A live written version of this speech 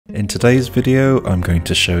In today's video, I'm going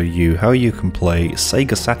to show you how you can play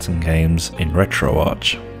Sega Saturn games in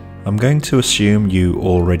RetroArch. I'm going to assume you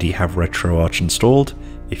already have RetroArch installed.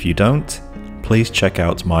 If you don't, please check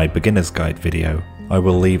out my beginner's guide video. I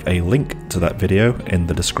will leave a link to that video in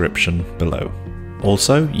the description below.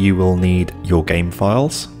 Also, you will need your game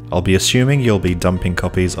files. I'll be assuming you'll be dumping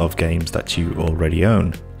copies of games that you already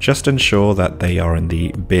own. Just ensure that they are in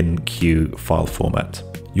the bin.q file format.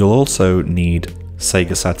 You'll also need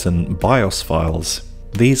Sega Saturn BIOS files.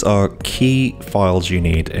 These are key files you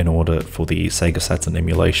need in order for the Sega Saturn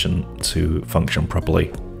emulation to function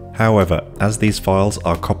properly. However, as these files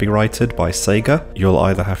are copyrighted by Sega, you'll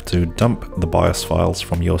either have to dump the BIOS files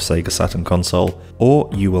from your Sega Saturn console,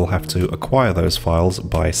 or you will have to acquire those files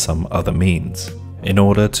by some other means. In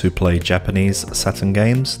order to play Japanese Saturn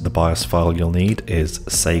games, the BIOS file you'll need is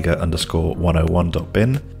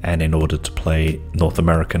sega_101.bin, and in order to play North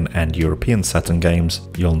American and European Saturn games,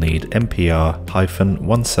 you'll need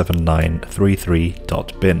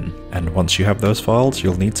mpr-17933.bin. And once you have those files,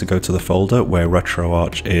 you'll need to go to the folder where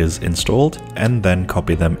RetroArch is installed, and then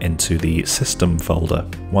copy them into the system folder.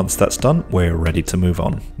 Once that's done, we're ready to move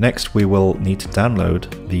on. Next, we will need to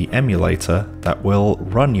download the emulator that will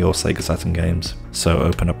run your Sega Saturn games. So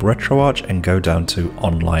open up RetroArch and go down to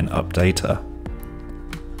Online Updater.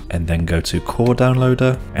 And then go to Core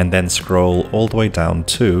Downloader, and then scroll all the way down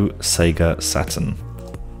to Sega Saturn.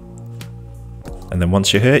 And then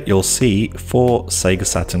once you're here, you'll see 4 Sega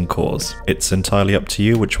Saturn cores. It's entirely up to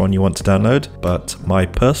you which one you want to download, but my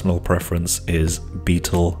personal preference is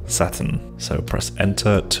Beetle Saturn. So press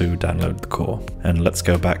enter to download the core. And let's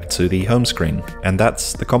go back to the home screen. And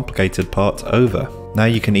that's the complicated part over. Now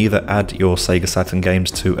you can either add your Sega Saturn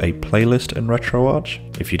games to a playlist in RetroArch.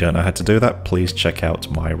 If you don't know how to do that, please check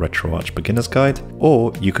out my RetroArch beginner's guide.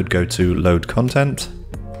 Or you could go to load content,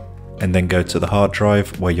 and then go to the hard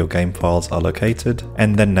drive where your game files are located,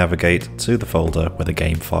 and then navigate to the folder where the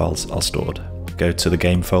game files are stored. Go to the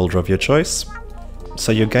game folder of your choice.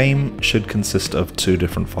 So your game should consist of 2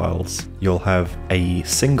 different files. You'll have a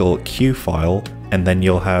single Q file, and then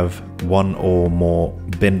you'll have 1 or more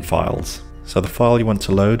bin files. So the file you want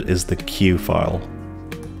to load is the Q file.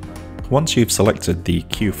 Once you've selected the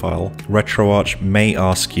Q file, RetroArch may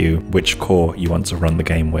ask you which core you want to run the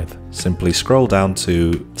game with. Simply scroll down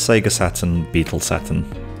to Sega Saturn Beetle Saturn,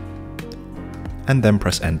 and then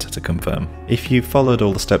press enter to confirm. If you followed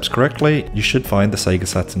all the steps correctly, you should find the Sega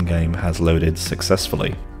Saturn game has loaded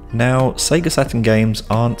successfully. Now, Sega Saturn games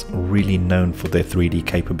aren't really known for their 3D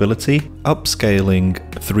capability. Upscaling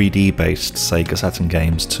 3D based Sega Saturn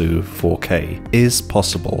games to 4K is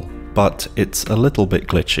possible, but it's a little bit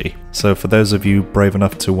glitchy. So for those of you brave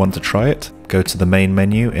enough to want to try it, go to the main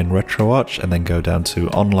menu in RetroArch and then go down to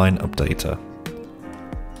Online Updater.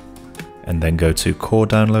 And then go to Core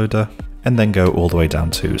Downloader, and then go all the way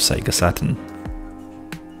down to Sega Saturn.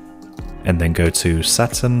 And then go to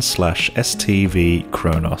Saturn/STV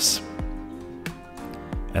Kronos.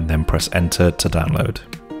 And then press enter to download.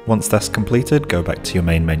 Once that's completed, go back to your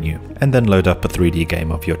main menu, and then load up a 3D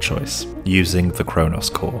game of your choice, using the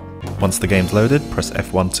Kronos core. Once the game's loaded, press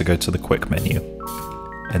F1 to go to the quick menu,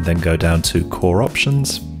 and then go down to Core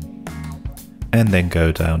Options, and then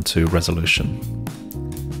go down to Resolution.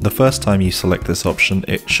 The first time you select this option,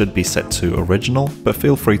 it should be set to original, but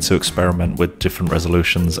feel free to experiment with different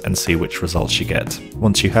resolutions and see which results you get.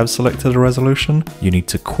 Once you have selected a resolution, you need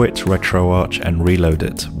to quit RetroArch and reload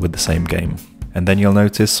it with the same game. And then you'll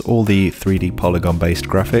notice all the 3D polygon-based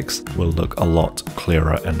graphics will look a lot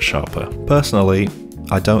clearer and sharper. Personally,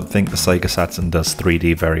 I don't think the Sega Saturn does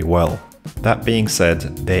 3D very well. That being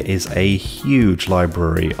said, there is a huge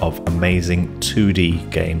library of amazing 2D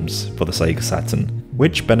games for the Sega Saturn,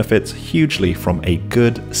 which benefits hugely from a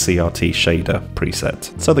good CRT shader preset,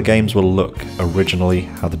 so the games will look originally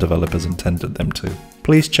how the developers intended them to.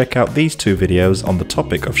 Please check out these 2 videos on the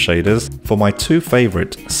topic of shaders for my 2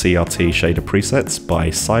 favorite CRT shader presets by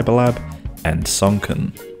Cyberlab and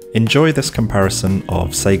Sonken. Enjoy this comparison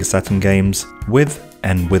of Sega Saturn games with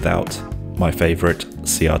and without my favorite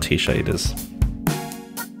CRT shaders.